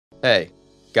Hey,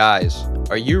 guys,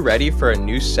 are you ready for a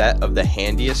new set of the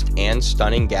handiest and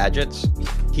stunning gadgets?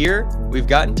 Here, we've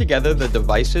gotten together the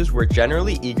devices we're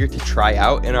generally eager to try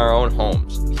out in our own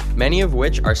homes, many of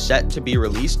which are set to be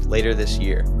released later this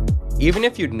year. Even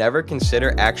if you'd never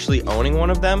consider actually owning one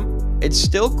of them, it's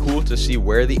still cool to see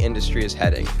where the industry is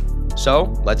heading. So,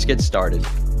 let's get started.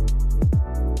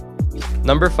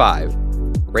 Number 5.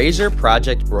 Razer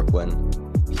Project Brooklyn.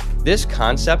 This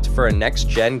concept for a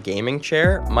next-gen gaming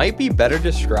chair might be better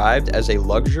described as a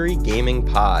luxury gaming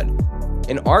pod.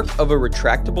 An arc of a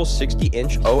retractable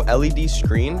 60-inch OLED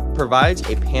screen provides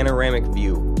a panoramic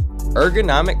view.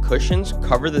 Ergonomic cushions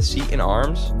cover the seat and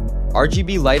arms.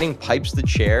 RGB lighting pipes the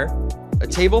chair. A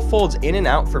table folds in and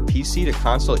out for PC to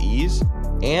console ease.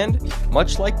 And,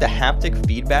 much like the haptic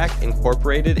feedback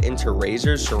incorporated into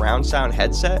Razer's surround sound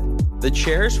headset, the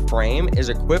chair's frame is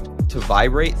equipped to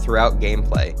vibrate throughout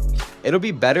gameplay. It'll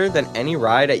be better than any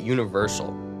ride at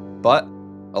Universal, but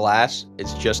alas,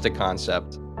 it's just a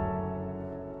concept.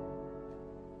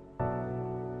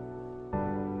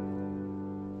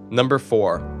 Number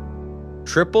 4.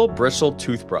 Triple Bristle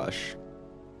Toothbrush.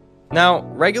 Now,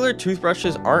 regular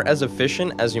toothbrushes aren't as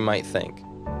efficient as you might think.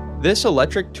 This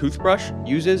electric toothbrush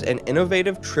uses an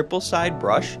innovative triple-side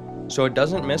brush so it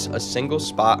doesn't miss a single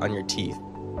spot on your teeth.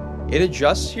 It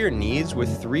adjusts to your needs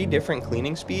with 3 different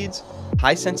cleaning speeds,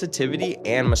 high sensitivity,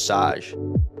 and massage.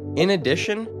 In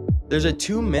addition, there's a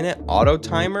 2-minute auto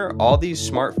timer. All these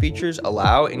smart features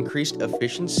allow increased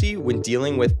efficiency when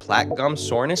dealing with plaque gum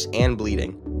soreness and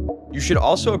bleeding. You should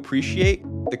also appreciate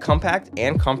the compact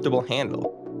and comfortable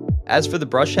handle. As for the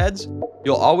brush heads,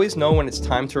 you'll always know when it's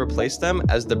time to replace them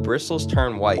as the bristles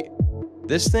turn white.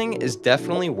 This thing is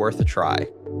definitely worth a try.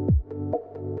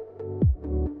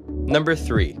 Number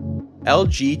 3.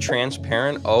 LG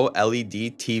Transparent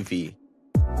OLED TV.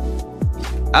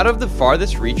 Out of the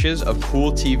farthest reaches of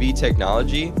cool TV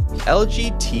technology,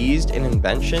 LG teased an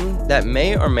invention that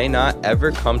may or may not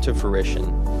ever come to fruition.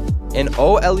 An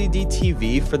OLED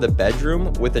TV for the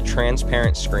bedroom with a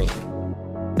transparent screen.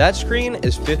 That screen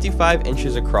is 55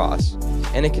 inches across,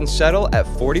 and it can settle at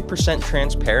 40%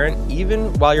 transparent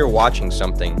even while you're watching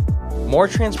something. More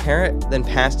transparent than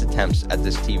past attempts at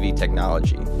this TV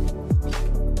technology.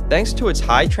 Thanks to its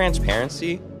high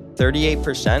transparency,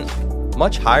 38%,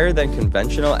 much higher than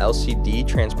conventional LCD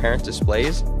transparent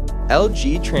displays,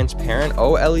 LG Transparent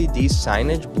OLED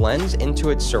signage blends into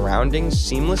its surroundings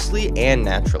seamlessly and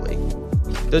naturally.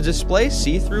 The display's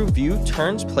see-through view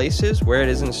turns places where it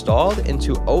is installed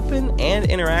into open and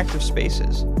interactive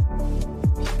spaces.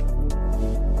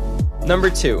 Number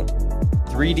 2.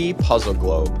 3D Puzzle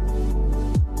Globe.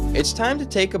 It's time to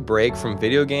take a break from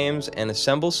video games and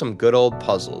assemble some good old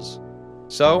puzzles.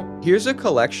 So, here's a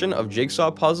collection of jigsaw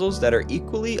puzzles that are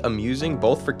equally amusing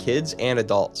both for kids and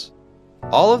adults.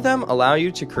 All of them allow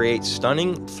you to create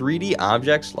stunning 3D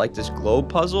objects like this globe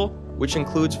puzzle, which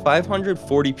includes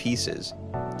 540 pieces.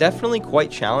 Definitely quite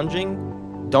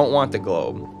challenging. Don't want the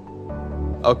globe.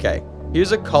 Okay,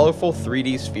 here's a colorful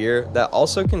 3D sphere that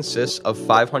also consists of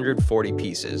 540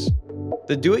 pieces.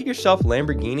 The do-it-yourself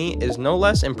Lamborghini is no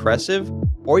less impressive,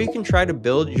 or you can try to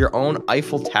build your own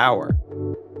Eiffel Tower.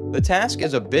 The task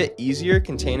is a bit easier,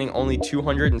 containing only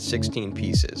 216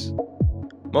 pieces.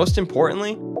 Most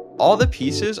importantly, all the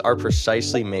pieces are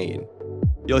precisely made.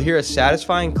 You'll hear a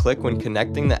satisfying click when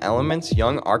connecting the elements.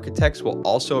 Young architects will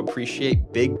also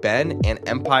appreciate Big Ben and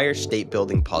Empire State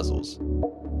Building puzzles.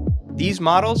 These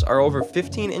models are over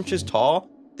 15 inches tall.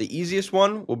 The easiest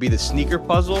one will be the sneaker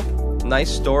puzzle.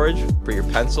 Nice storage for your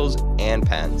pencils and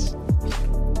pens.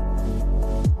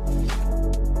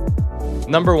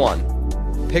 Number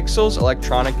 1. Pixel's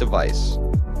electronic device.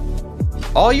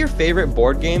 All your favorite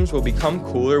board games will become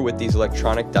cooler with these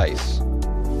electronic dice.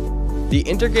 The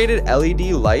integrated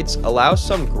LED lights allow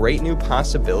some great new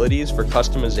possibilities for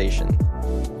customization.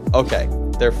 Okay,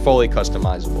 they're fully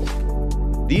customizable.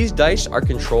 These dice are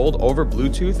controlled over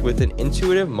Bluetooth with an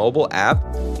intuitive mobile app.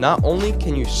 Not only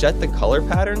can you set the color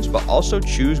patterns, but also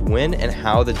choose when and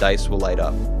how the dice will light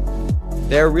up.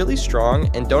 They are really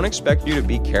strong, and don't expect you to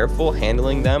be careful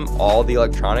handling them. All the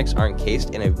electronics are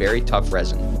encased in a very tough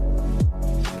resin.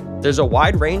 There's a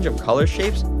wide range of color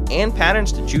shapes and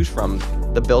patterns to choose from.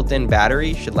 The built-in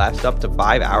battery should last up to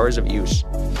 5 hours of use.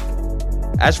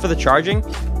 As for the charging,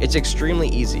 it's extremely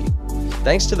easy,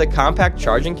 thanks to the compact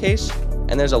charging case,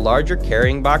 and there's a larger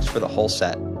carrying box for the whole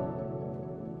set.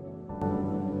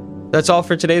 That's all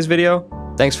for today's video.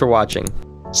 Thanks for watching.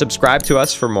 Subscribe to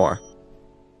us for more.